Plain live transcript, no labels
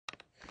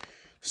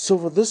So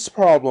for this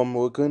problem,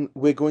 we're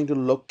going to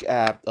look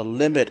at a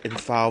limit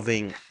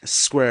involving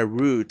square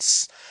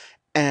roots.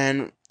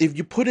 And if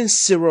you put in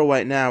 0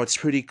 right now, it's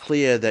pretty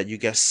clear that you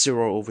get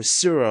 0 over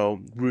 0,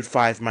 root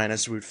 5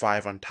 minus root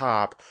 5 on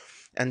top.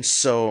 And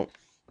so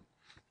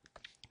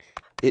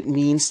it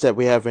means that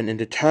we have an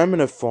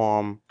indeterminate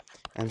form,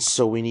 and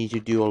so we need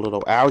to do a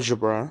little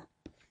algebra.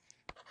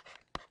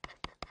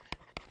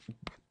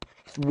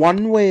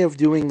 One way of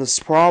doing this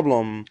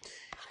problem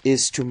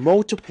is to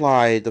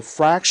multiply the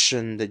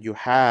fraction that you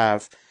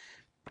have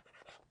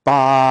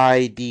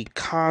by the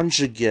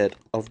conjugate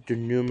of the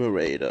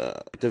numerator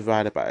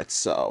divided by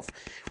itself.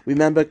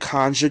 Remember,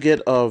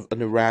 conjugate of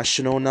an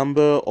irrational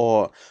number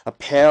or a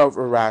pair of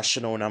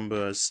irrational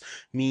numbers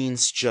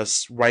means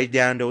just write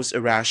down those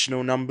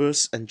irrational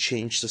numbers and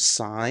change the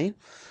sign.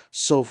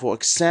 So for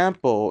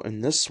example,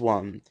 in this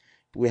one,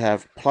 we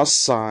have plus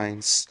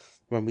signs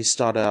when we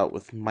start out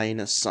with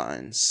minus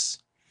signs.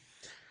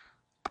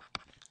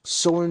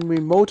 So when we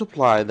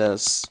multiply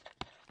this,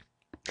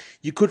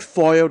 you could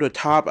FOIL the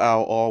top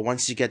out, or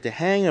once you get the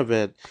hang of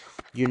it,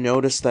 you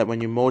notice that when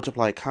you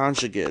multiply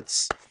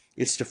conjugates,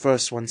 it's the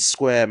first one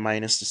squared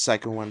minus the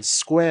second one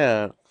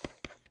squared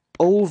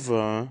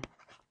over,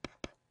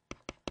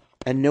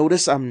 and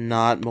notice I'm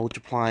not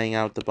multiplying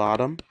out the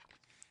bottom,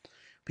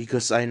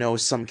 because I know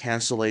some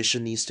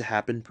cancellation needs to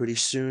happen pretty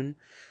soon,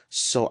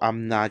 so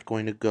I'm not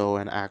going to go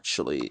and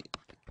actually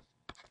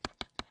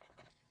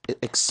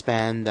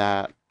expand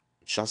that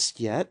just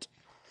yet.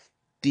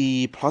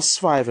 The plus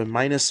 5 and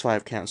minus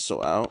 5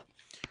 cancel out,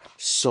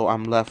 so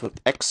I'm left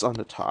with x on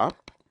the top.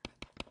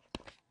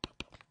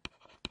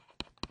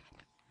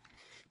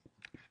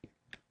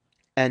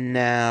 And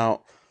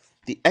now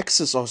the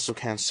x's also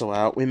cancel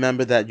out.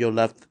 Remember that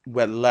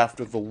we're left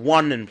with a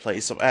 1 in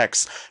place of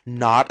x,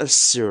 not a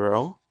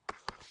 0.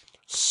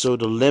 So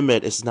the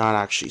limit is not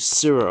actually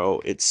 0,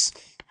 it's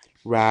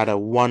rather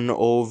 1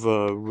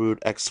 over root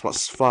x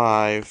plus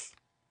 5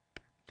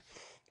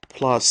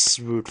 plus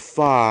root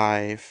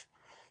 5.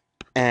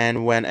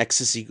 And when x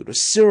is equal to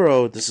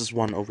 0, this is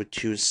 1 over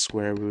 2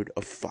 square root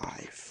of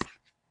 5.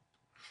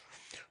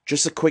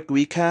 Just a quick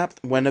recap,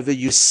 whenever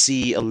you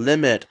see a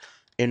limit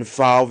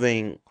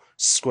involving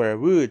square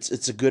roots,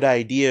 it's a good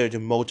idea to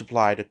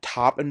multiply the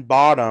top and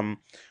bottom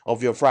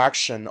of your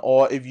fraction,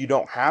 or if you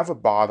don't have a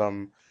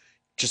bottom,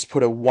 just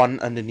put a 1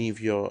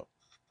 underneath your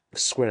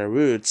square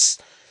roots.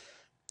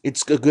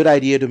 It's a good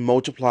idea to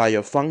multiply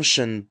your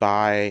function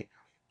by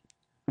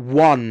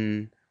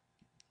 1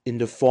 in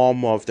the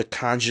form of the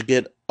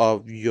conjugate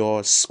of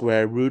your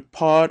square root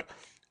part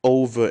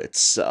over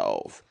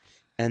itself,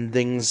 and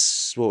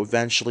things will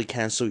eventually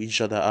cancel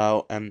each other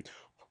out and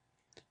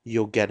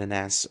you'll get an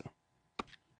answer.